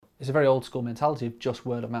it's a very old school mentality of just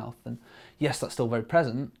word of mouth. And yes, that's still very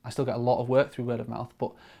present. I still get a lot of work through word of mouth,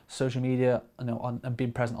 but social media, and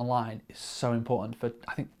being present online is so important for,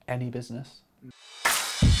 I think, any business.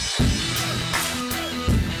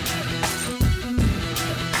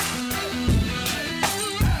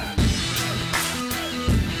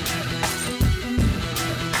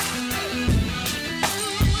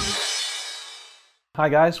 Hi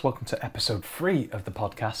guys, welcome to episode 3 of the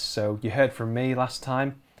podcast. So you heard from me last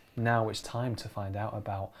time. Now it's time to find out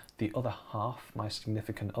about the other half, my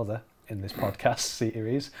significant other in this podcast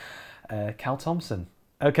series, Cal Thomson.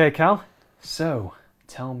 Okay, Cal, so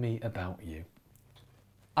tell me about you.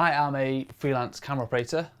 I am a freelance camera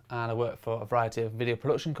operator and I work for a variety of video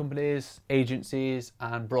production companies, agencies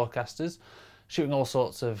and broadcasters, shooting all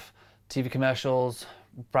sorts of TV commercials,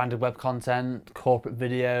 branded web content, corporate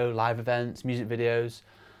video, live events, music videos.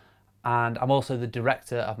 And I'm also the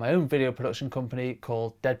director of my own video production company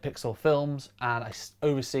called Dead Pixel Films, and I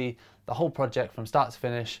oversee the whole project from start to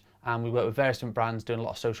finish, and we work with various different brands doing a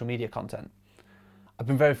lot of social media content. I've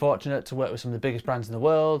been very fortunate to work with some of the biggest brands in the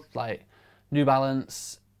world, like New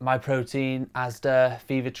Balance, MyProtein, Asda,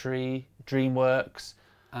 Fevertree, DreamWorks.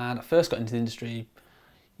 And I first got into the industry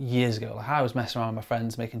years ago. Like, I was messing around with my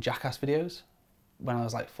friends making jackass videos when I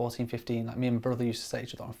was like 14, 15. Like, me and my brother used to set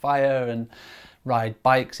each other on fire and ride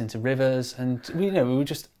bikes into rivers, and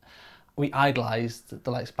we idolised the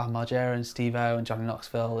likes of Bam Margera and Steve-O and Johnny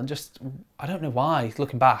Knoxville, and just, I don't know why,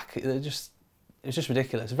 looking back, it was just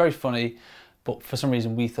ridiculous. Very funny, but for some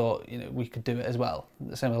reason we thought, we could do it as well.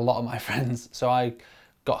 The same with a lot of my friends. So I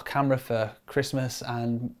got a camera for Christmas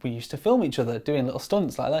and we used to film each other doing little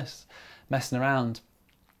stunts like this, messing around.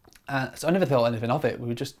 So I never thought anything of it. We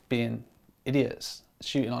were just being idiots,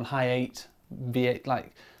 shooting on high 8 V8,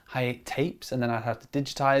 like high 8 tapes, and then I'd have to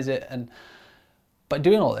digitize it. And by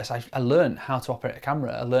doing all this, I learned how to operate a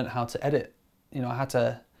camera. I learned how to edit. I had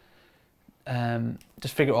to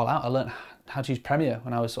just figure it all out. I learned how to use Premiere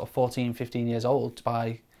when I was sort of 14, 15 years old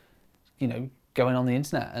by, going on the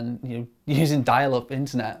internet and using dial-up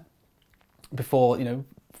internet before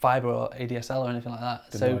fibre or ADSL or anything like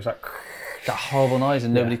that. That horrible noise,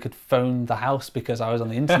 and nobody could phone the house because I was on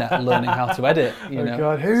the internet learning how to edit.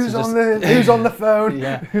 God, who's on the phone?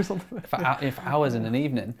 Yeah, who's on the phone? For hours in an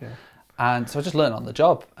evening. Yeah. And so I just learned on the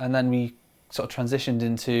job, and then we sort of transitioned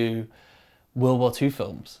into World War II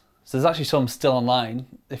films. So there's actually some still online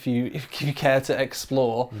if you care to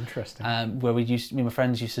explore. Interesting. Where me and my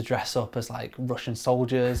friends used to dress up as like Russian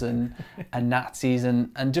soldiers and Nazis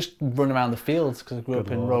and just run around the fields, because I grew up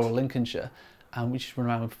in rural Lincolnshire. And we just run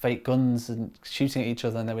around with fake guns and shooting at each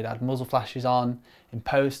other, and then we'd add muzzle flashes on in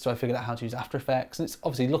post, so I figured out how to use After Effects. And it's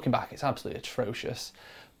obviously, looking back, it's absolutely atrocious,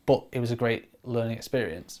 but it was a great learning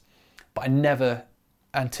experience. But I never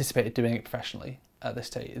anticipated doing it professionally at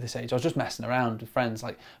this age. I was just messing around with friends.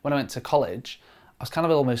 Like, when I went to college, I was kind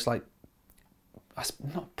of almost like,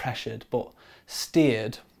 not pressured, but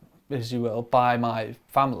steered, as you will, by my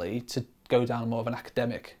family to go down more of an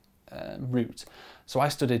academic route. So I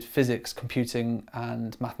studied physics, computing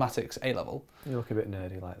and mathematics A-level. You look a bit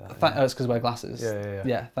nerdy like that. Oh, it's because I wear glasses.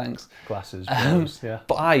 Yeah, thanks. Glasses, bros, yeah.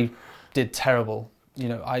 But I did terrible.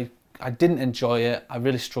 I didn't enjoy it. I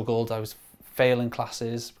really struggled. I was failing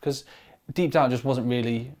classes because deep down it just wasn't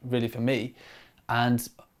really for me. And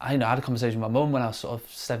I had a conversation with my mum when I was sort of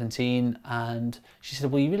 17, and she said,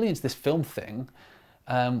 well, you're really into this film thing.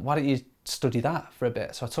 Why don't you study that for a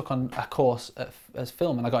bit? So I took on a course as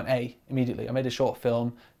film, and I got an A immediately. I made a short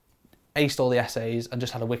film, aced all the essays, and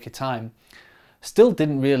just had a wicked time. Still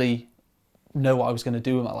didn't really know what I was going to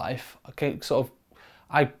do with my life.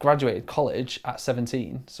 I graduated college at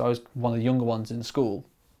 17, so I was one of the younger ones in school,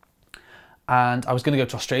 and I was going to go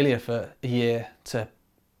to Australia for a year to,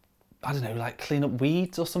 I don't know, like clean up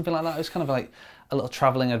weeds or something like that. It was kind of like a little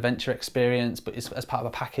travelling adventure experience, but it's as part of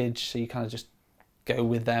a package, so you kind of just go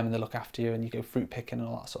with them and they look after you, and you go fruit picking and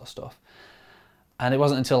all that sort of stuff. And it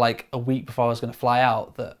wasn't until like a week before I was going to fly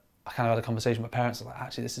out that I kind of had a conversation with my parents. I was like,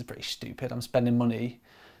 actually, this is pretty stupid. I'm spending money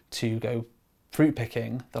to go fruit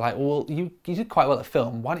picking. They're like, well, you did quite well at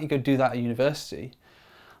film. Why don't you go do that at university?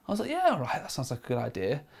 I was like, yeah, all right, that sounds like a good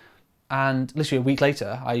idea. And literally a week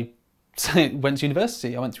later, I went to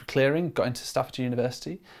university. I went through clearing, got into Staffordshire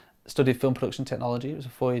University, studied film production technology. It was a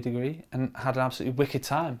 4-year degree, and had an absolutely wicked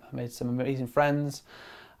time. I made some amazing friends.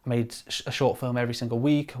 I made a short film every single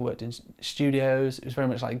week. I worked in studios. It was very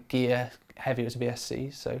much like gear heavy. It was a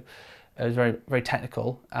BSc, so it was very, very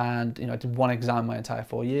technical. And I did one exam my entire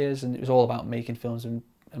 4 years, and it was all about making films and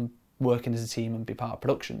working as a team and be part of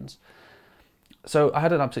productions. So I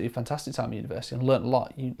had an absolutely fantastic time at university and learnt a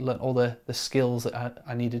lot. You learnt all the skills that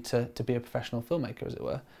I needed to be a professional filmmaker, as it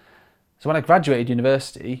were. So when I graduated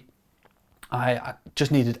university, I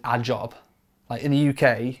just needed a job. Like in the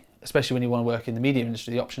UK, especially when you want to work in the media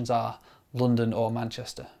industry, the options are London or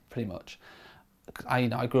Manchester, pretty much.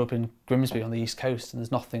 I grew up in Grimsby on the East Coast, and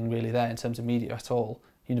there's nothing really there in terms of media at all.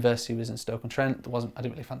 University was in Stoke-on-Trent. I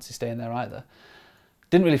didn't really fancy staying there either.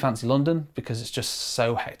 Didn't really fancy London because it's just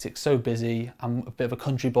so hectic, so busy. I'm a bit of a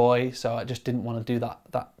country boy, so I just didn't want to do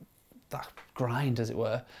that grind, as it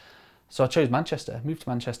were. So I chose Manchester, moved to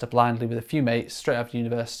Manchester blindly with a few mates, straight after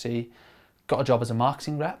university, got a job as a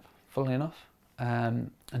marketing rep, funnily enough. I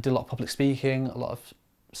did a lot of public speaking, a lot of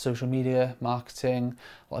social media, marketing,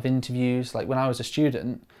 a lot of interviews. Like when I was a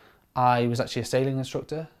student, I was actually a sailing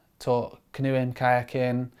instructor, taught canoeing,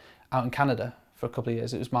 kayaking out in Canada for a couple of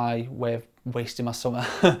years. It was my way of wasting my summer.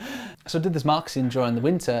 So I did this marketing during the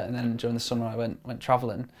winter, and then during the summer I went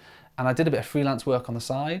travelling. And I did a bit of freelance work on the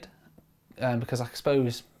side because I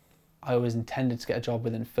suppose I always intended to get a job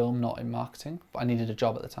within film, not in marketing, but I needed a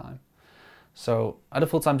job at the time. So I had a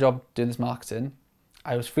full-time job doing this marketing.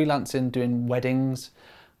 I was freelancing, doing weddings,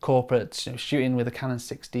 corporates, shooting with a Canon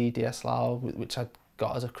 6D DSLR, which I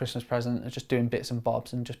got as a Christmas present, and just doing bits and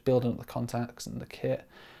bobs and just building up the contacts and the kit.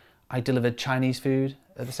 I delivered Chinese food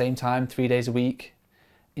at the same time, 3 days a week.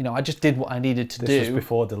 I just did what I needed to do. This was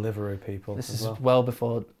before delivery people. This is well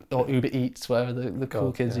before, or Uber Eats, whatever the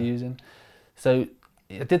cool kids are using. So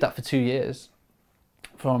I did that for 2 years,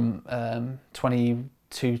 from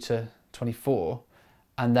 22 to 24,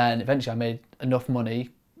 and then eventually I made enough money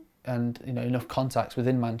and enough contacts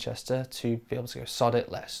within Manchester to be able to go, sod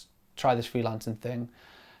it, let's try this freelancing thing.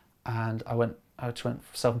 And I went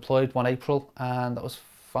self-employed 1 April, and that was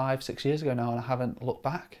 5-6 years ago now, and I haven't looked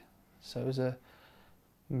back. So it was a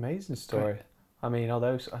amazing story. Great. I mean,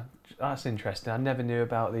 that's interesting. I never knew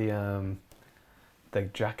about the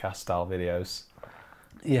jackass style videos.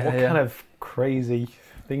 Yeah. What kind of crazy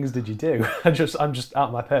things did you do? I'm just out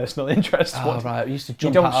of my personal interest. Right. We used to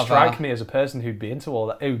jump. You don't strike me as a person who'd be into all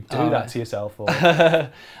that. Who'd do that to yourself? Or...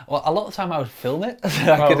 Well, a lot of the time I would film it.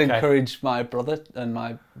 I could encourage my brother and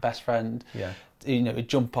my best friend. Yeah. We'd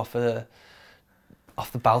jump off the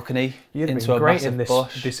balcony into a massive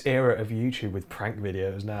bush. This era of YouTube with prank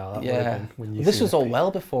videos now. This was all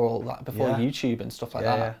well before all that, before YouTube and stuff like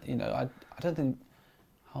that. Yeah. I don't think.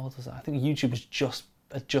 How old was that? I think YouTube was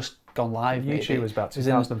had just gone live. YouTube was about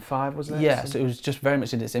 2005, wasn't it? Yeah, so it was just very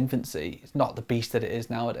much in its infancy. It's not the beast that it is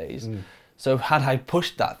nowadays. So had I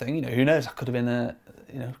pushed that thing, who knows? I could have been a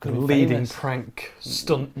leading prank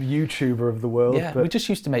stunt YouTuber of the world. Yeah, we just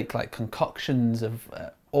used to make like concoctions of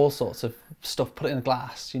all sorts of stuff, put it in a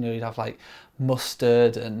glass. You'd have like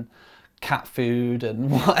mustard and cat food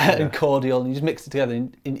and cordial, and you just mix it together.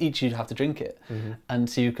 And in each you'd have to drink it, and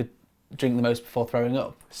so you could drink the most before throwing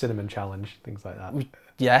up. Cinnamon challenge, things like that.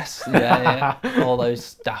 Yes, yeah. All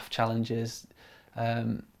those daft challenges.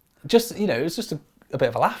 It was just a bit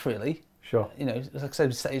of a laugh, really. Sure. Like I said,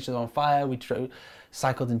 we set each other on fire. We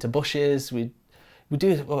cycled into bushes. We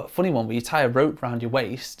do a funny one where you tie a rope around your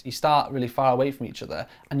waist. You start really far away from each other,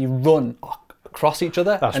 and you run across each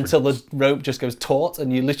other until the rope just goes taut,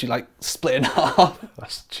 and you literally like split in half.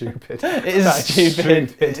 That's stupid. It is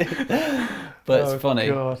stupid. But it's funny.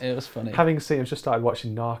 God. It was funny. I've just started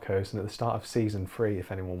watching Narcos, and at the start of season 3,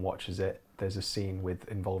 if anyone watches it, there's a scene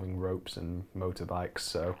involving ropes and motorbikes.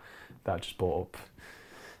 So that just brought up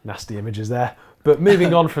nasty images there. But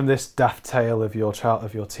moving on from this daft tale of your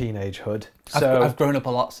teenagehood. So I've grown up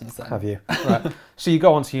a lot since then. Have you? Right. So you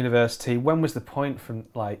go on to university. When was the point from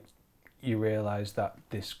you realised that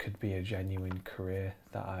this could be a genuine career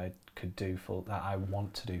that I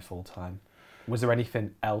want to do full time? Was there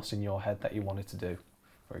anything else in your head that you wanted to do,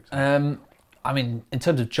 for example? In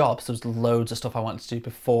terms of jobs, there was loads of stuff I wanted to do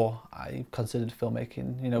before I considered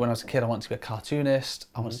filmmaking. When I was a kid, I wanted to be a cartoonist,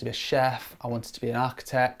 I wanted to be a chef, I wanted to be an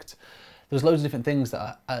architect. There was loads of different things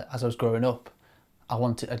that, as I was growing up, I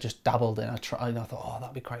just dabbled in. I thought,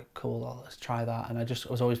 that'd be quite cool. Let's try that. And I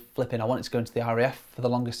was always flipping. I wanted to go into the RAF for the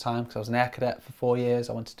longest time because I was an air cadet for 4 years.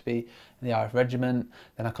 I wanted to be in the RAF regiment.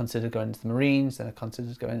 Then I considered going into the Marines. Then I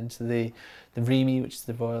considered going into the REME, which is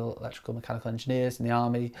the Royal Electrical Mechanical Engineers in the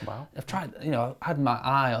Army. Wow. I've tried, I had my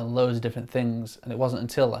eye on loads of different things, and it wasn't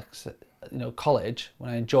until college,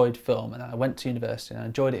 when I enjoyed film and I went to university and I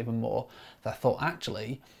enjoyed it even more, that I thought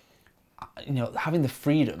actually, having the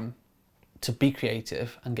freedom to be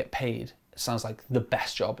creative and get paid sounds like the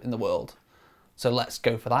best job in the world. So let's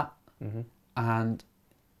go for that. Mm-hmm. And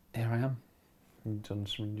here I am. You've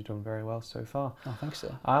done very well so far. Oh, thanks,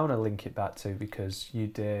 sir. I want to link it back to, because you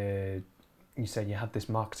said you had this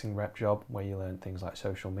marketing rep job where you learned things like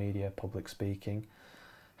social media, public speaking.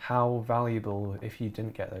 How valuable, if you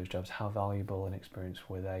didn't get those jobs, how valuable an experience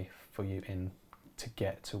were they for you to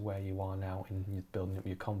get to where you are now in building up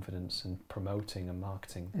your confidence and promoting and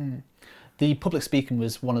marketing? The public speaking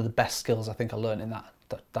was one of the best skills I think I learned in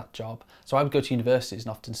that job. So I would go to universities and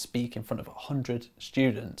often speak in front of 100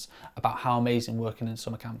 students about how amazing working in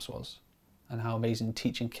summer camps was, and how amazing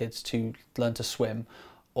teaching kids to learn to swim,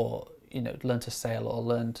 or learn to sail, or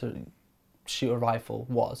learn to shoot a rifle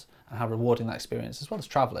was, and how rewarding that experience, as well as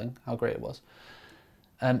travelling, how great it was.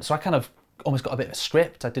 So I kind of almost got a bit of a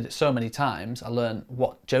script. I did it so many times. I learned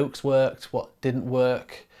what jokes worked, what didn't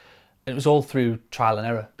work. It was all through trial and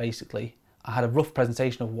error, basically. I had a rough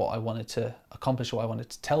presentation of what I wanted to accomplish, what I wanted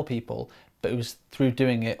to tell people, but it was through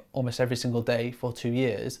doing it almost every single day for 2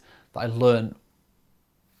 years that I learned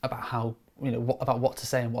about how, about what to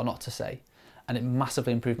say and what not to say. And it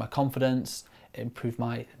massively improved my confidence, it improved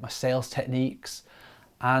my sales techniques,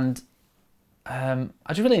 and I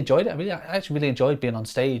just really enjoyed it. I actually really enjoyed being on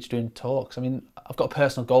stage doing talks. I mean, I've got a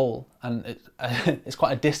personal goal, and it's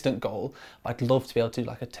quite a distant goal, but I'd love to be able to do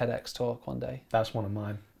like a TEDx talk one day. That's one of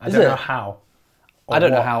mine. I don't know how. I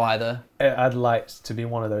don't know how either. I'd like to be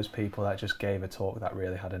one of those people that just gave a talk that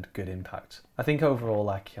really had a good impact. I think overall,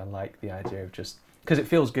 I like the idea of just, because it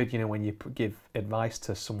feels good, when you give advice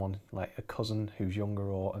to someone like a cousin who's younger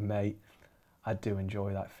or a mate. I do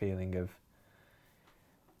enjoy that feeling of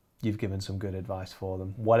you've given some good advice for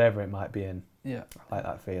them, whatever it might be in. Yeah. I like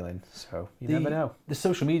that feeling. So you never know. The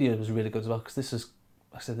social media was really good as well, because this was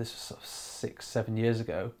sort of 6-7 years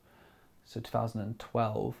ago, so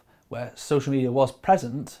 2012, where social media was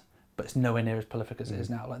present, but it's nowhere near as prolific as it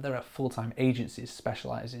is now. Like, there are full-time agencies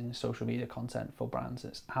specialising in social media content for brands.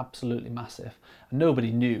 It's absolutely massive, and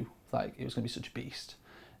nobody knew like it was going to be such a beast.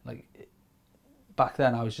 Back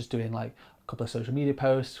then, I was just doing like a couple of social media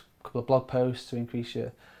posts, a couple of blog posts to increase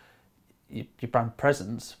your brand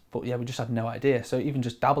presence, but yeah, we just had no idea. So even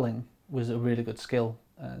just dabbling was a really good skill,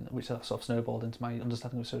 which sort of snowballed into my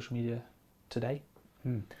understanding of social media today.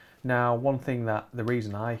 Now, the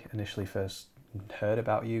reason I initially first heard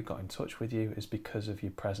about you, got in touch with you, is because of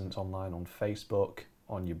your presence online on Facebook,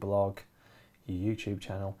 on your blog, your YouTube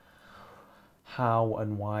channel. How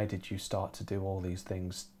and why did you start to do all these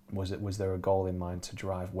things? Was there a goal in mind to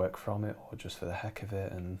derive work from it, or just for the heck of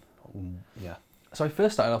it? And yeah. So I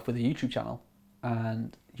first started off with a YouTube channel,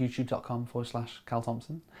 and youtube.com/Cal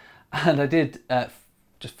Thomson, and I did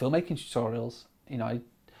just filmmaking tutorials.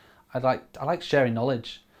 I like sharing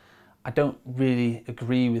knowledge. I don't really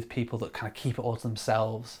agree with people that kind of keep it all to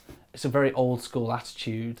themselves. It's a very old school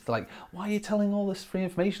attitude. They're like, why are you telling all this free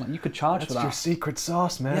information? Like, you could charge for that. That's your secret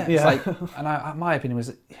sauce, man. Yeah. It's like, and my opinion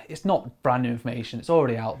was, it's not brand new information. It's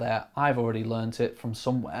already out there. I've already learnt it from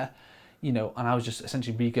somewhere, and I was just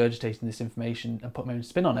essentially regurgitating this information and putting my own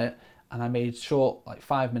spin on it. And I made short, like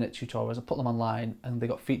 5-minute tutorials. I put them online, and they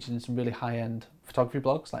got featured in some really high-end photography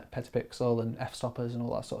blogs like Petapixel and F-Stoppers and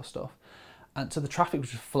all that sort of stuff. And so the traffic was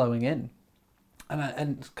just flowing in,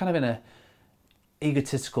 and kind of in a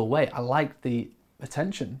egotistical way, I liked the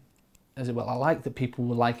attention, as it were. I liked that people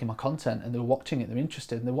were liking my content, and they were watching it, they were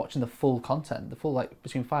interested, and they're watching the full content, the full, like,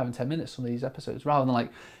 between 5 and 10 minutes some of these episodes, rather than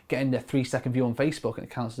like getting their 3-second view on Facebook and it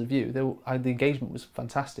counts as a view. The engagement was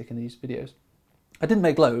fantastic in these videos. I didn't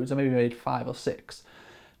make loads, I maybe made 5 or 6,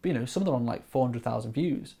 but some of them on like 400,000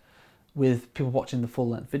 views with people watching the full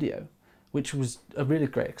length video, which was a really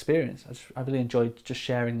great experience. I really enjoyed just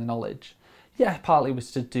sharing the knowledge. Yeah, partly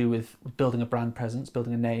was to do with building a brand presence,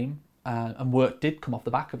 building a name, and work did come off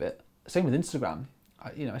the back of it. Same with Instagram.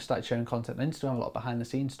 I started sharing content on Instagram, a lot of behind the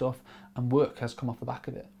scenes stuff, and work has come off the back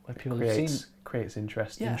of it, where people creates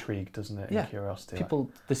interest, intrigue, doesn't it, and curiosity. People,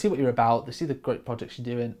 they see what you're about, they see the great projects you're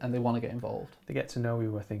doing, and they want to get involved. They get to know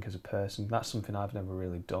you, I think, as a person. That's something I've never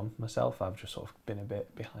really done myself. I've just sort of been a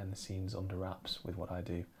bit behind the scenes, under wraps with what I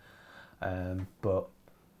do. But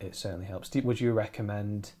it certainly helps. Would you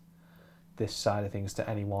recommend this side of things to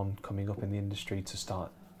anyone coming up in the industry, to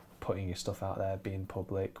start putting your stuff out there, being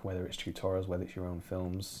public, whether it's tutorials, whether it's your own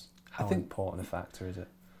films? How important a factor is it?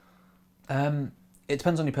 It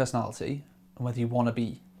depends on your personality and whether you want to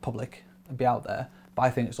be public and be out there, but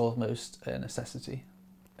I think it's almost a necessity,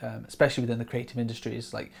 especially within the creative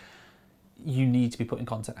industries. Like, you need to be putting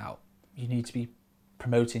content out. You need to be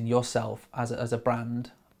promoting yourself as a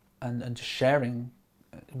brand, and just sharing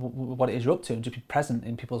what it is you're up to, and just be present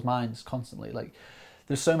in people's minds constantly. Like,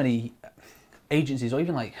 there's so many agencies or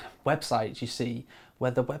even like websites you see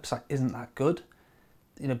where the website isn't that good,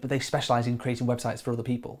 but they specialize in creating websites for other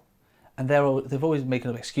people, and they've always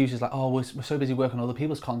making up excuses like, oh, we're so busy working on other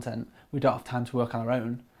people's content, we don't have time to work on our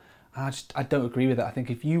own. And I don't agree with that. I think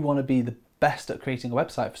if you want to be best at creating a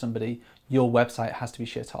website for somebody, your website has to be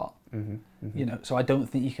shit hot. You know, so I don't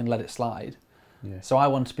think you can let it slide. Yeah. So I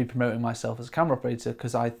want to be promoting myself as a camera operator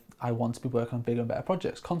because I want to be working on bigger and better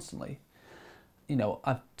projects constantly. You know,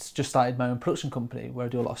 I've just started my own production company where I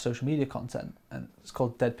do a lot of social media content, and it's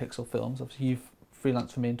called Dead Pixel Films. Obviously, you've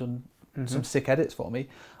freelanced for me and done some sick edits for me,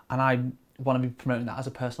 and I want to be promoting that as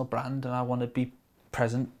a personal brand, and I want to be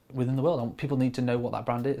present within the world. People need to know what that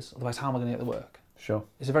brand is, otherwise how am I going to get the work? Sure.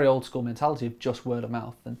 It's a very old school mentality of just word of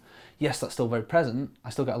mouth, and yes, that's still very present. I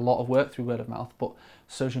still get a lot of work through word of mouth, but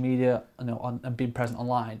social media, you know, and being present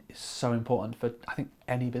online is so important for, I think,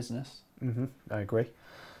 any business. I agree.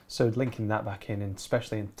 So linking that back in, and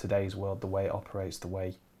especially in today's world, the way it operates, the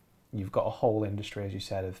way you've got a whole industry, as you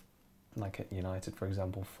said, of like at United, for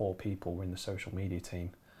example, 4 people were in the social media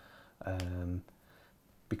team.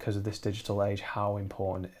 Because of this digital age, how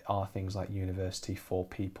important are things like university for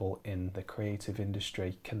people in the creative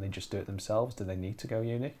industry? Can they just do it themselves? Do they need to go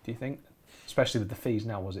uni, do you think? Especially with the fees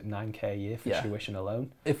now, was it 9k a year for tuition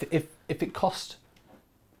alone? If it cost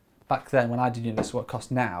back then when I did university what it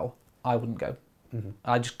costs now, I wouldn't go.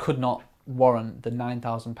 I just could not warrant the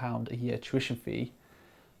 £9,000 a year tuition fee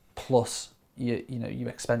plus your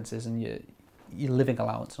expenses and your living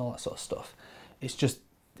allowance and all that sort of stuff.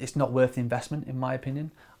 It's not worth the investment, in my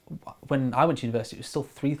opinion. When I went to university, it was still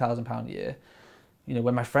 £3,000 a year. You know,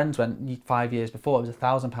 when my friends went 5 years before, it was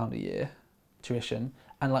 £1,000 a year tuition,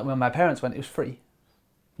 and like when my parents went, it was free.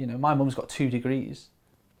 You know, my mum's got 2 degrees,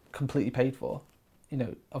 completely paid for. You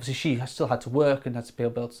know, obviously she still had to work and had to be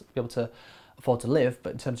able to afford to live,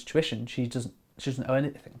 but in terms of tuition, she doesn't owe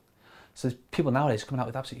anything. So there's people nowadays coming out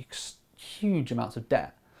with absolutely huge amounts of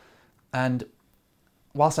debt, and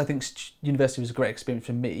whilst I think university was a great experience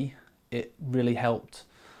for me, it really helped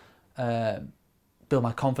build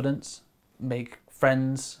my confidence, make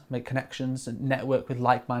friends, make connections, and network with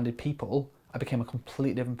like-minded people. I became a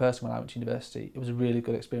completely different person when I went to university. It was a really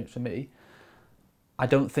good experience for me. I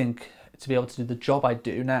don't think to be able to do the job I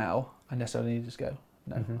do now, I necessarily needed to go.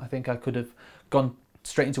 No, I think I could have gone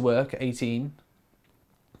straight into work at 18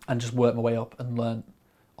 and just worked my way up and learn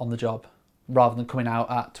on the job, rather than coming out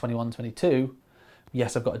at 21, 22.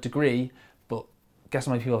 Yes, I've got a degree, but guess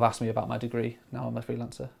how many people have asked me about my degree now I'm a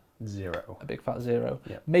freelancer? 0. A big fat 0.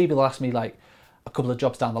 Yeah. Maybe they'll ask me like a couple of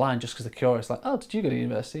jobs down the line just because they're curious, like, oh, did you go to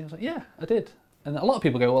university? I was like, yeah, I did. And a lot of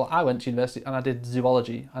people go, well, I went to university and I did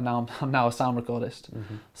zoology, and now I'm now a sound recordist.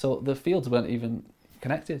 So the fields weren't even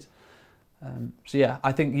connected. So yeah,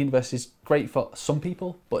 I think university is great for some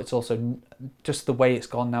people, but it's also just the way it's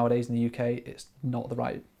gone nowadays in the UK. It's not the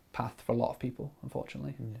right path for a lot of people,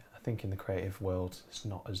 unfortunately. Yeah, I think in the creative world, it's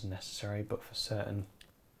not as necessary, but for certain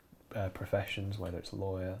professions, whether it's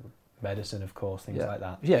lawyer, medicine, of course, things like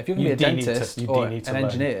that. Yeah, if you're going to be a dentist or an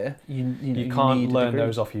engineer, you can't learn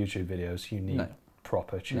those off YouTube videos. You need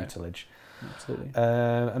proper tutelage. No, absolutely.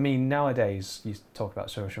 I mean, nowadays you talk about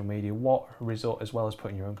social media. As well as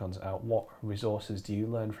putting your own content out, what resources do you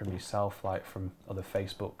learn from yourself, like from other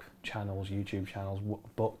Facebook channels, YouTube channels,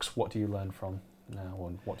 books? What do you learn from now,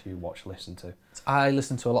 and what do you watch, listen to? I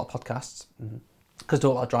listen to a lot of podcasts because I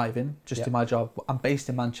do a lot of driving, just do my job. I'm based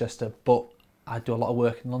in Manchester, but I do a lot of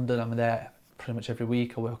work in London. I'm there pretty much every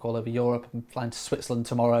week. I work all over Europe. I'm flying to Switzerland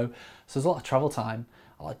tomorrow. So there's a lot of travel time,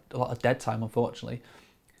 a lot of dead time, unfortunately.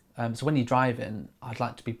 So when you're driving, I'd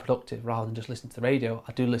like to be productive rather than just listen to the radio.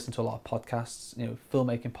 I do listen to a lot of podcasts,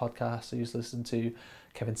 filmmaking podcasts. I used to listen to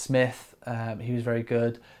Kevin Smith. He was very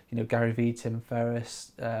good. Gary Vee, Tim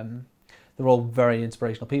Ferriss. They're all very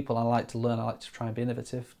inspirational people, and I like to learn. I like to try and be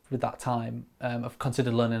innovative with that time. I've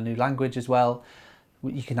considered learning a new language as well.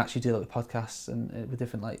 You can actually do that with podcasts and with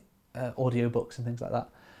different audio books and things like that.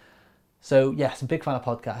 So yes, I'm a big fan of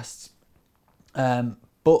podcasts.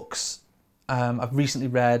 Books. I've recently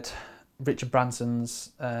read Richard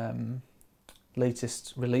Branson's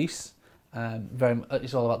latest release.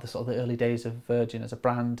 It's all about the sort of the early days of Virgin as a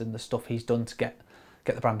brand and the stuff he's done to get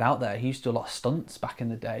the brand out there. He used to do a lot of stunts back in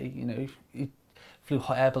the day. He flew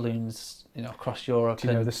hot air balloons, across Europe. Do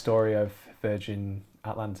you know the story of Virgin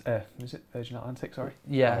Atlantic? Is it Virgin Atlantic? Sorry.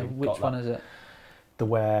 Yeah. Which one is it?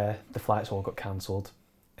 Where the flights all got cancelled,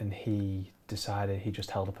 and he decided, he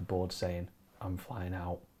just held up a board saying, "I'm flying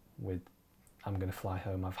out with. I'm going to fly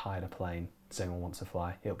home. I've hired a plane. Does anyone want to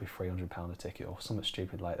fly? It'll be £300 a ticket," or something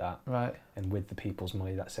stupid like that. Right. And with the people's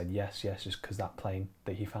money that said yes, just because that plane,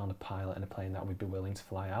 that he found a pilot and a plane that would be willing to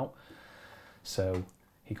fly out. So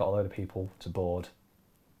he got a load of people to board,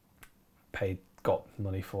 got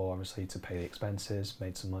money for, obviously, to pay the expenses,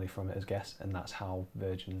 made some money from it as guests, and that's how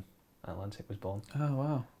Virgin Atlantic was born. Oh,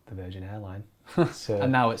 wow. The Virgin airline. So,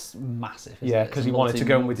 and now it's massive, isn't it? Yeah, because he wanted to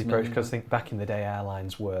go with the approach, because I think back in the day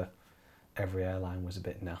airlines were every airline was a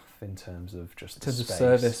bit naff in terms of just In terms of space.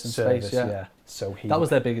 service and space, yeah. So that was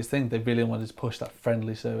their biggest thing. They really wanted to push that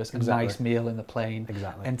friendly service, Exactly. a nice meal in the plane,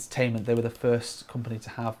 entertainment. They were the first company to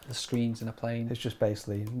have the screens in a plane. It's just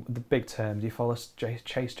basically the big term. Do you follow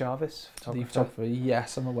Chase Jarvis, The photographer?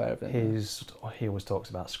 Yes, I'm aware of it. He always talks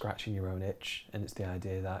about scratching your own itch, and it's the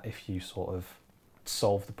idea that if you sort of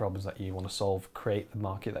solve the problems that you want to solve, create the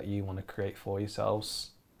market that you want to create for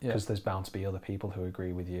yourselves, because there's bound to be other people who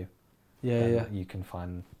agree with you. You can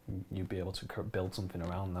find, you'll be able to build something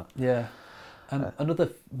around that. Yeah.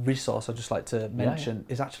 Another resource I'd just like to mention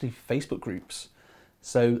is actually Facebook groups.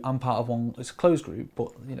 So I'm part of one. It's a closed group,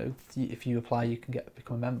 but you know, if you apply, you can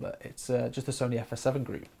become a member. It's just a Sony FS7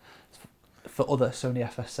 group for other Sony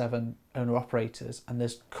FS7 owner operators, and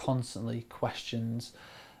there's constantly questions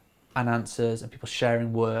and answers, and people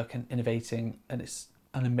sharing work and innovating, and it's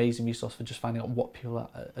an amazing resource for just finding out what people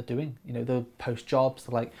are doing. You know, they'll post jobs.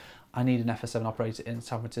 They're like, I need an FS7 operator in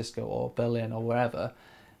San Francisco or Berlin or wherever,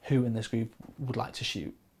 who in this group would like to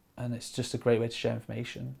shoot, and it's just a great way to share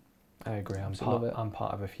information. I agree. I'm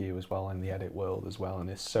part of a few as well in the edit world as well, and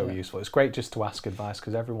it's so useful. It's great just to ask advice,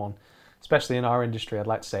 because everyone, especially in our industry, I'd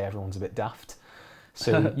like to say everyone's a bit daft.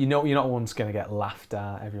 So you're not one's going to get laughed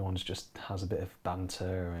at. Everyone's just has a bit of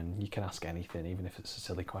banter, and you can ask anything, even if it's a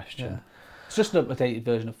silly question. Yeah. It's just an updated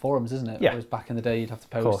version of forums, isn't it? Yeah. Whereas back in the day, you'd have to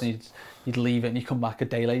post and you'd leave it, and you come back a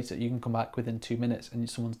day later. You can come back within 2 minutes, and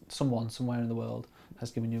someone somewhere in the world has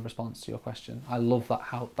given you a response to your question. I love that,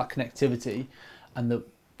 how that connectivity and that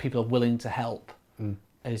people are willing to help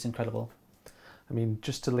is incredible. I mean,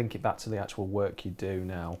 just to link it back to the actual work you do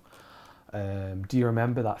now, do you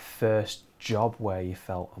remember that first job where you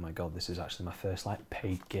felt, oh my God, this is actually my first like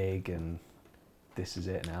paid gig, and this is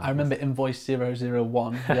it now? I remember Invoice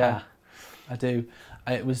 001. Yeah, I do.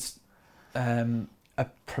 It was a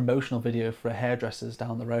promotional video for a hairdresser's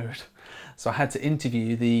down the road. So I had to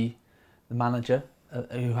interview the manager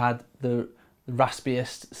who had the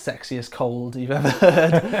raspiest, sexiest cold you've ever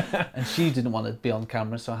heard. And she didn't want to be on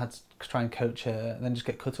camera, so I had to try and coach her, and then just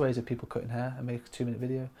get cutaways of people cutting hair and make a 2-minute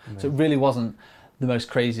video. So it really wasn't the most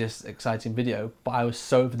craziest, exciting video, but I was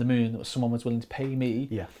so over the moon that someone was willing to pay me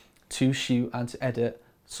to shoot and to edit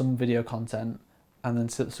some video content and then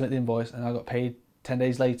submit the invoice, and I got paid 10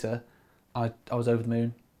 days later. I was over the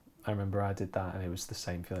moon. I remember I did that, and it was the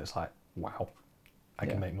same feeling. It's like, wow, I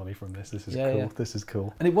can make money from this. This is cool. Yeah. This is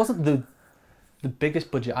cool. And it wasn't the biggest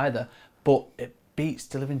budget either, but it beats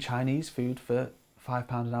delivering Chinese food for £5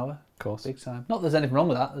 an hour. Of course. Big time. Not that there's anything wrong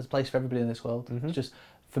with that. There's a place for everybody in this world. It's just,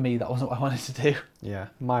 for me, that wasn't what I wanted to do. Yeah.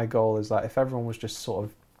 My goal is that if everyone was just sort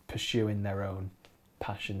of pursuing their own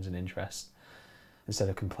passions and interests, instead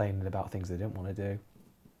of complaining about things they didn't want to do,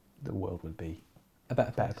 the world would be a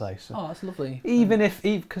better place. So oh, that's lovely. Even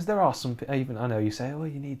because there are some, even I know you say, oh,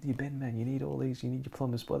 you need your bin men, you need all these, you need your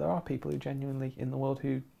plumbers, but there are people who genuinely in the world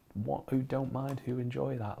who don't mind, who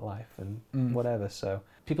enjoy that life and whatever. So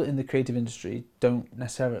people in the creative industry don't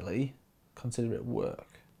necessarily consider it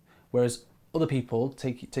work, whereas other people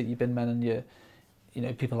take your bin men and your, you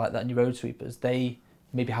know, people like that and your road sweepers, they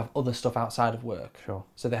maybe have other stuff outside of work. Sure.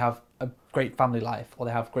 So they have a great family life, or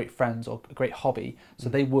they have great friends, or a great hobby. So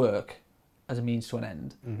they work as a means to an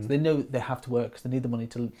end. So they know they have to work because they need the money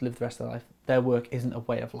to live the rest of their life. Their work isn't a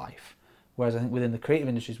way of life. Whereas I think within the creative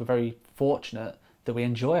industries, we're very fortunate that we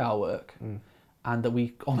enjoy our work and that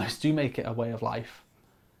we almost do make it a way of life.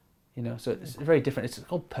 You know, so it's very different. It's a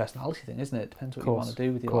whole personality thing, isn't it? It depends what you want to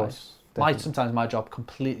do with your life. Sometimes my job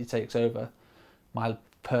completely takes over my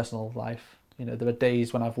personal life. You know, there are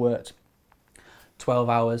days when I've worked 12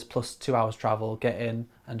 hours plus 2 hours travel, get in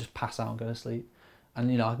and just pass out and go to sleep.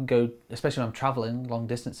 And, you know, I can go, especially when I'm travelling long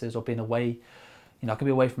distances or being away, you know, I can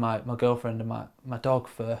be away from my girlfriend and my dog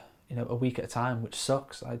for, you know, a week at a time, which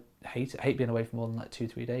sucks. I hate it. I hate being away for more than like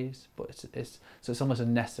 2-3 days, but it's almost a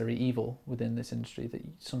necessary evil within this industry that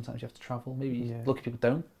sometimes you have to travel. Maybe lucky people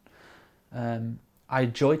don't. I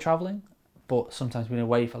enjoy travelling, but sometimes being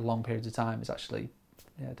away for long periods of time is actually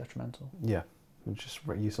detrimental. Yeah,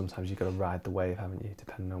 sometimes you got to ride the wave, haven't you?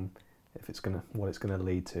 Depending on what it's gonna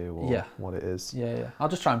lead to, or what it is. Yeah. I'll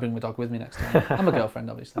just try and bring my dog with me next time. I'm a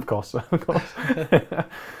girlfriend, obviously. Of course.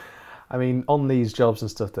 I mean, on these jobs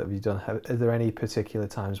and stuff that you've done, are there any particular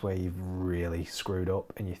times where you've really screwed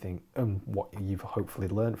up and you think, what you've hopefully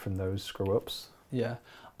learned from those screw-ups? Yeah,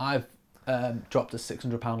 I've dropped a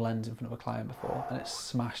 £600 lens in front of a client before, and it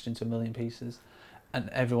smashed into a million pieces, and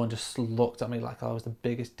everyone just looked at me like I was the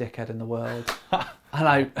biggest dickhead in the world.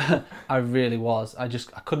 And I really was. I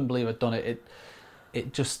couldn't believe I'd done it.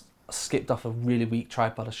 It just skipped off a really weak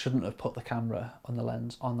tripod. I shouldn't have put the camera on the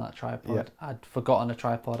lens on that tripod. I'd forgotten a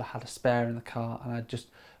tripod. I had a spare in the car, and I just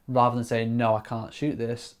rather than saying, no, I can't shoot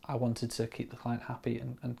this, I wanted to keep the client happy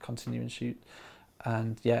and continue and shoot.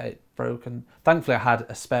 And yeah, it broke. And thankfully I had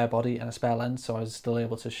a spare body and a spare lens, so I was still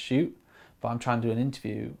able to shoot. But I'm trying to do an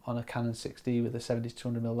interview on a Canon 6D with a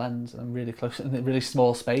 70-200mm lens, and I'm really close in a really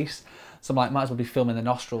small space. So I'm like, might as well be filming the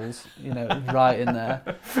nostrils, right in there.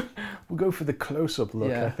 We'll go for the close-up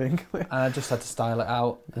look, I think. And I just had to style it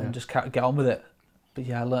out and just get on with it. But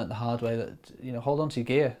yeah, I learnt the hard way that, hold on to your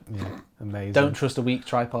gear. Yeah, amazing. Don't trust a weak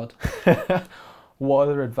tripod. What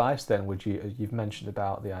other advice then would you've mentioned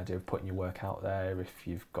about the idea of putting your work out there if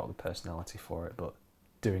you've got the personality for it, but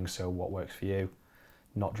doing so what works for you?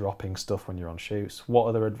 Not dropping stuff when you're on shoots. What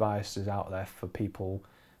other advice is out there for people,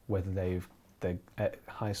 whether they're at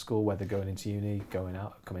high school, whether going into uni, coming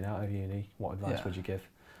out of uni? What advice would you give?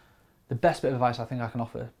 The best bit of advice I think I can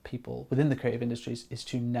offer people within the creative industries is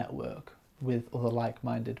to network with other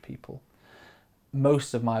like-minded people.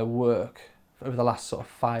 Most of my work over the last sort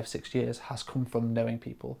of 5-6 years has come from knowing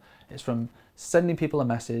people. It's from sending people a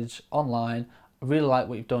message online, I really like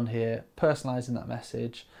what you've done here, personalising that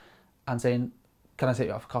message and saying, can I take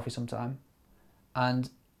you out for coffee sometime? And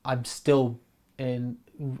I've still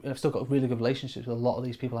got really good relationships with a lot of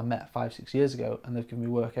these people I met 5-6 years ago, and they've given me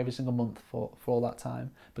work every single month for all that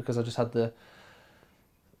time, because I just had the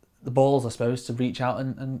balls, I suppose, to reach out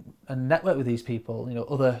and network with these people.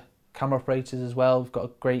 Other camera operators as well. We've got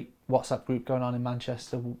a great WhatsApp group going on in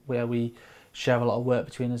Manchester where we share a lot of work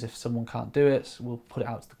between us. If someone can't do it, we'll put it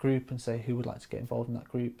out to the group and say who would like to get involved in that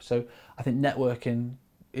group. So I think networking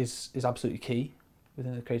is absolutely key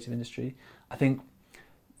within the creative industry. I think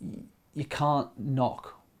you can't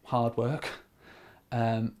knock hard work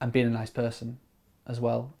and being a nice person as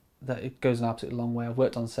well. That it goes an absolutely long way. I've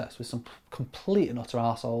worked on sets with some complete and utter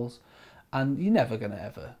arseholes, and you're never going to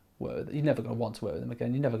ever work with them. You're never going to want to work with them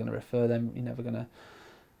again. You're never going to refer them. You're never going to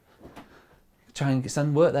try and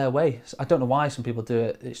send work their way. So I don't know why some people do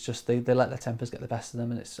it. It's just they let their tempers get the best of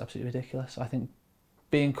them, and it's absolutely ridiculous. I think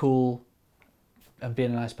being cool and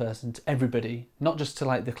being a nice person to everybody, not just to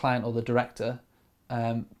like the client or the director,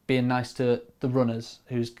 being nice to the runners,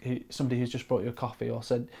 somebody who's just brought you a coffee or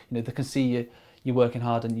said, they can see you're working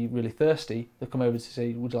hard and you're really thirsty. They come over to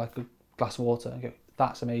say, would you like a glass of water? And go,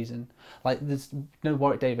 that's amazing. Like there's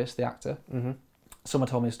Warwick Davis, the actor. Mm-hmm. Someone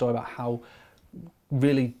told me a story about how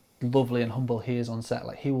really lovely and humble he is on set.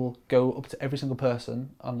 Like he will go up to every single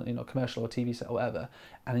person on commercial or TV set or whatever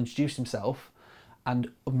and introduce himself and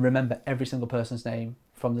remember every single person's name,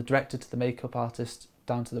 from the director to the makeup artist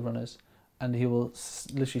down to the runners, and he will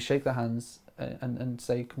literally shake their hands and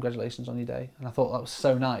say congratulations on your day. And I thought that was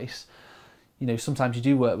so nice. Sometimes you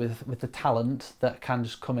do work with the talent that can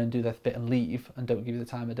just come in, do their bit and leave and don't give you the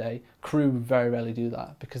time of day. Crew very rarely do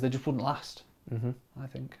that because they just wouldn't last. Mm-hmm. I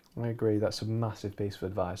think. I agree. That's a massive piece of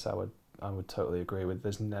advice. I would totally agree with.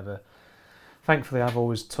 Thankfully, I've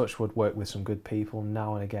always touched wood worked with some good people.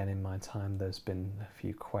 Now and again in my time, there's been a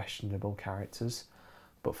few questionable characters,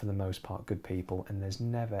 but for the most part, good people. And there's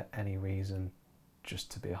never any reason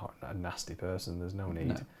just to be a nasty person. There's no need.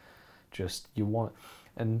 No. Just you want,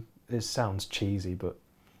 and it sounds cheesy, but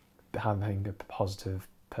having a positive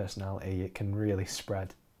personality, it can really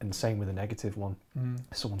spread. And same with a negative one.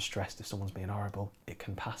 If someone's stressed, if someone's being horrible, it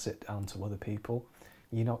can pass it down to other people.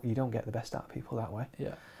 You don't get the best out of people that way.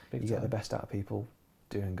 Yeah. Get the best out of people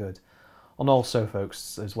doing good. And also,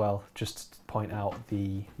 folks, as well, just to point out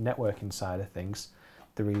the networking side of things,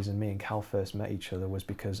 the reason me and Cal first met each other was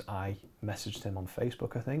because I messaged him on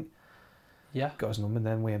Facebook, I think. Yeah. Got his number, and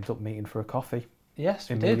then we ended up meeting for a coffee. Yes,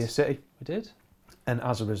 we in did. Media City. We did. And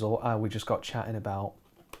as a result, we just got chatting about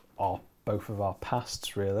both of our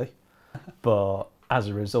pasts, really. But as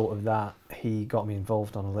a result of that, he got me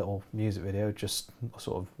involved on a little music video, just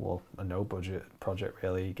sort of, a no-budget project,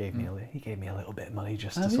 really. He gave me a little bit of money,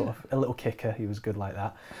 just to sort of, a little kicker. He was good like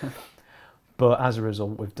that. But as a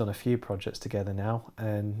result, we've done a few projects together now,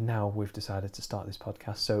 and now we've decided to start this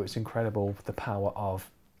podcast. So it's incredible the power of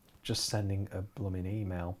just sending a blooming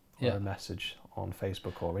email or a message on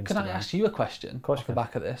Facebook or Instagram. Can I ask you a question off the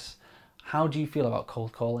back of this? How do you feel about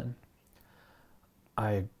cold calling?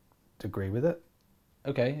 I agree with it.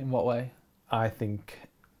 Okay, in what way? I think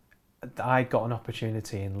I got an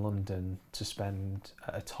opportunity in London to spend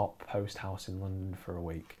at a top post house in London for a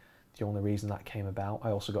week. The only reason that came about, I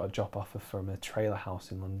also got a job offer from a trailer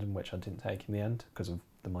house in London, which I didn't take in the end because of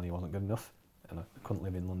the money wasn't good enough and I couldn't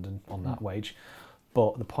live in London on that wage.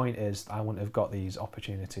 But the point is, I wouldn't have got these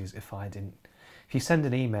opportunities if I didn't. If you send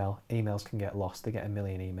an email, emails can get lost. They get 1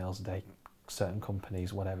 million emails a day, certain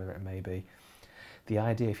companies, whatever it may be. The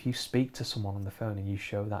idea, if you speak to someone on the phone and you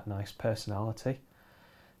show that nice personality,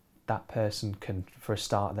 that person can, for a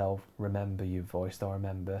start, they'll remember your voice,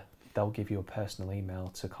 they'll give you a personal email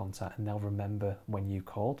to contact, and they'll remember when you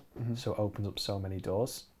called. Mm-hmm. So it opens up so many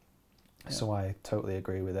doors. Yeah. So I totally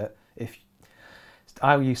agree with it.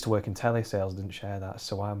 I used to work in telesales, didn't share that,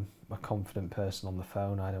 so I'm a confident person on the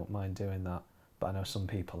phone. I don't mind doing that, but I know some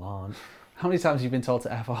people aren't. How many times have you been told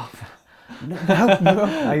to F off? No.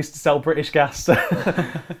 I used to sell British Gas. You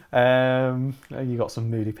got some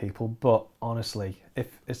moody people, but honestly, if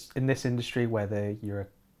it's in this industry, whether you're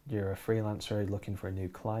a freelancer looking for a new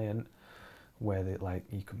client, whether like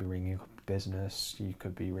you could be ringing up a business, you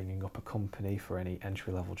could be ringing up a company for any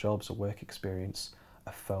entry-level jobs or work experience,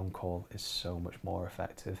 a phone call is so much more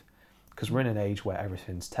effective, because we're in an age where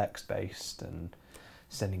everything's text-based and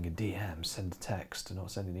sending a DM, send a text and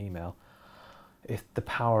not send an email. If the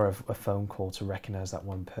power of a phone call to recognise that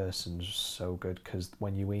one person is so good, because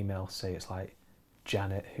when you email, say it's like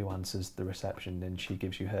Janet who answers the reception and she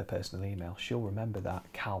gives you her personal email, she'll remember that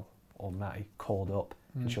Cal or Matty called up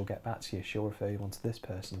and she'll get back to you. She'll refer you on to this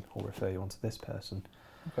person or refer you on to this person.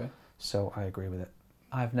 Okay. So I agree with it.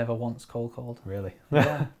 I've never once cold called. Really?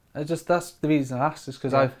 Yeah. That's the reason I asked, is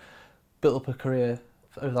because I've built up a career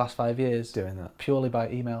over the last 5 years doing that purely by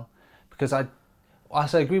email, because I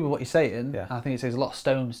agree with what you're saying. Yeah. I think it takes a lot of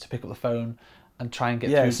stones to pick up the phone and try and get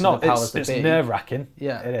through it's to not, the powers that it's be. nerve-wracking.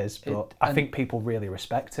 Yeah, it is, but I think people really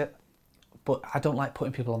respect it. But I don't like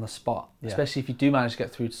putting people on the spot, especially if you do manage to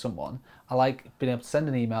get through to someone. I like being able to send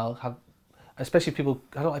an email, especially people.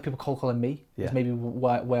 I don't like people cold calling me. It's maybe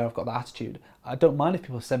where I've got that attitude. I don't mind if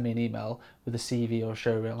people send me an email with a CV or a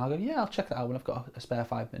show reel, and I'll go, yeah, I'll check that out when I've got a spare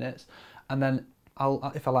 5 minutes, and then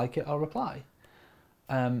if I like it, I'll reply.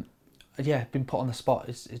 Being put on the spot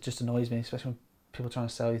it just annoys me, especially when people are trying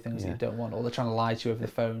to sell you things that you don't want, or they're trying to lie to you over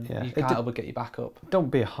the phone. You can't help but get your back up. Don't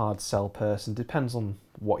be a hard sell person. Depends on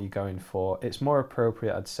what you're going for. It's more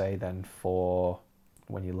appropriate, I'd say, than for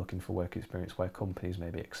when you're looking for work experience, where companies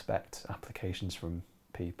maybe expect applications from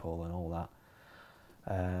people and all that.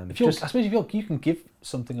 I suppose if you can give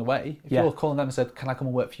something away. If you're calling them and said, "Can I come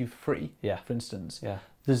and work for you for free?" For instance,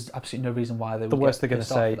 there's absolutely no reason why they would. The worst they're going to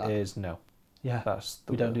say is no. Yeah,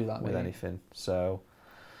 we don't do that with anything. So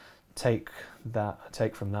take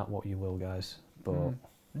from that what you will, guys. But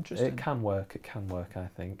it can work. It can work, I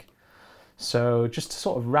think. So just to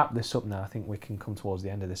sort of wrap this up now, I think we can come towards the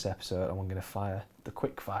end of this episode, and we're going to fire the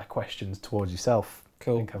quick fire questions towards yourself.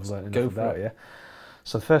 Cool. I think I've learned enough about you.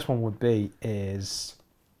 So the first one would be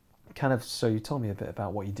so you told me a bit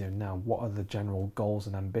about what you're doing now. What are the general goals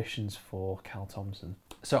and ambitions for Cal Thomson?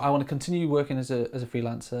 So I want to continue working as a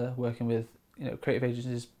freelancer, working with creative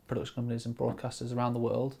agencies, production companies and broadcasters around the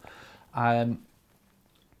world. I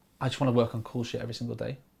just want to work on cool shit every single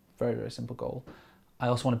day. Very, very simple goal. I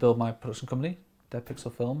also want to build my production company, Dead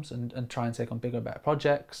Pixel Films, and try and take on bigger and better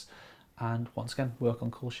projects, and once again work on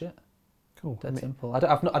cool shit. Cool. Dead simple. I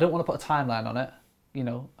don't want to put a timeline on it.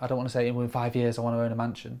 I don't want to say in 5 years I want to own a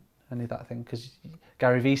mansion. Any of that thing, because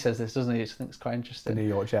Gary Vee says this, doesn't he? I think it's quite interesting. The New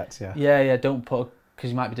York Jets, yeah. Don't put, because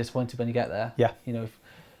you might be disappointed when you get there. Yeah.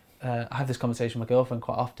 I have this conversation with my girlfriend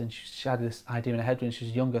quite often. She had this idea in her head when she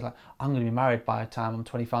was younger, like, I'm going to be married by the time I'm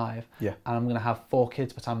 25, and I'm going to have 4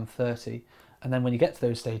 kids by the time I'm 30. And then when you get to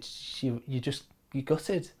those stages, you're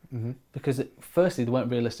gutted, because firstly they weren't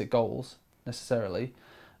realistic goals necessarily,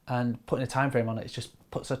 and putting a time frame on it just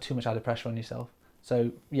puts too much added pressure on yourself.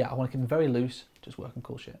 So I want to keep them very loose, just work on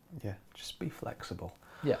cool shit. Yeah, just be flexible.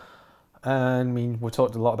 Yeah. I mean, we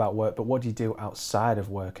talked a lot about work, but what do you do outside of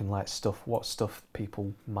work, and what stuff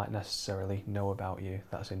people might necessarily know about you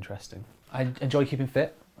that's interesting? I enjoy keeping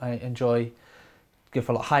fit. I enjoy going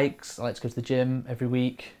for a lot of hikes. I like to go to the gym every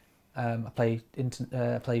week. I play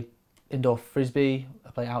indoor frisbee.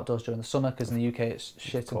 I play outdoors during the summer, because in the UK it's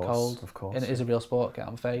shit and cold. Of course. And it is a real sport. Get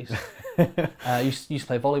out of my face. Used to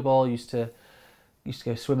play volleyball. Used to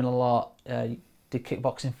go swimming a lot. Did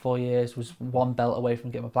kickboxing 4 years. Was 1 belt away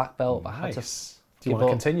from getting my black belt. Nice. But I had to. Do you want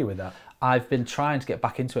to continue with that? I've been trying to get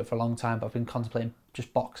back into it for a long time, but I've been contemplating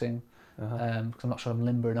just boxing, because I'm not sure I'm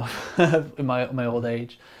limber enough in my old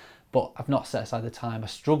age. But I've not set aside the time. I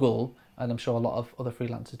struggle, and I'm sure a lot of other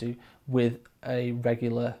freelancers do, with a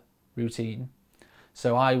regular routine.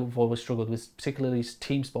 So I've always struggled with, particularly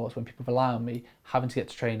team sports, when people rely on me having to get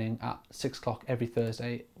to training at 6 o'clock every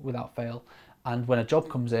Thursday without fail. And when a job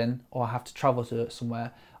comes in, or I have to travel to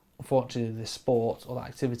somewhere, unfortunately this sport or that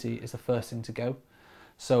activity is the first thing to go.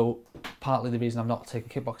 So partly the reason I'm not taking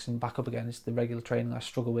kickboxing back up again is the regular training I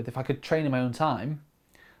struggle with. If I could train in my own time,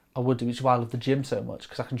 I would do, which is why I love the gym so much,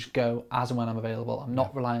 because I can just go as and when I'm available. I'm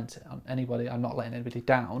not reliant on anybody. I'm not letting anybody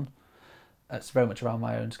down. It's very much around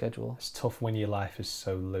my own schedule. It's tough when your life is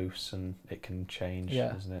so loose and it can change,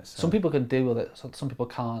 isn't it? So, some people can deal with it, some people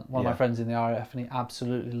can't. One of Yeah. my friends in the RAF, and he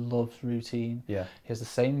absolutely loves routine. yeah, He has the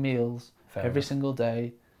same meals fair every enough. single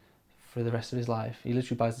day for the rest of his life. He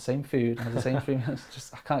literally buys the same food and has the same 3 meals.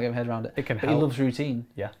 Just I can't get my head around it. It can But help. he loves routine.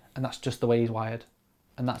 Yeah. And that's just the way he's wired,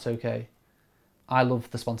 and that's okay. I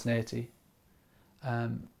love the spontaneity,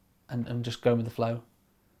 and just going with the flow.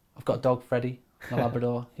 I've got a dog, Freddie, my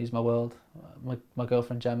Labrador. He's my world. My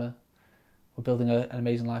girlfriend Gemma. We're building an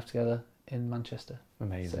amazing life together in Manchester.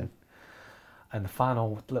 Amazing. And the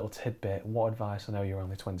final little tidbit, what advice, I know you're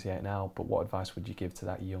only 28 now, but what advice would you give to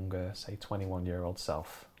that younger, say 21-year-old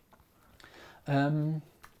self? And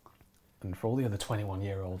for all the other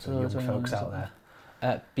 21-year-olds and young folks out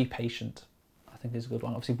there. Be patient, I think is a good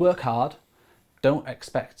one. Obviously work hard. Don't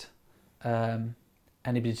expect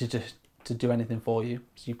anybody to do anything for you.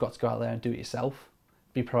 So you've got to go out there and do it yourself.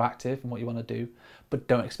 Be proactive in what you want to do, but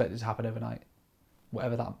don't expect it to happen overnight.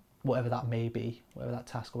 Whatever that may be, whatever that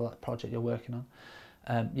task or that project you're working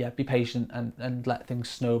on. Be patient and let things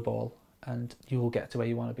snowball, and you will get to where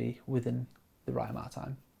you want to be within the right amount of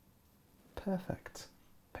time. Perfect.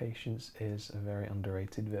 Patience is a very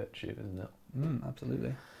underrated virtue, isn't it?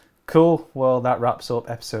 Absolutely. Cool. Well, that wraps up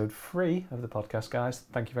episode 3 of the podcast, guys.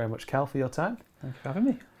 Thank you very much, Cal, for your time. Thank you for having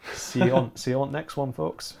me. See you on next one,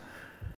 folks.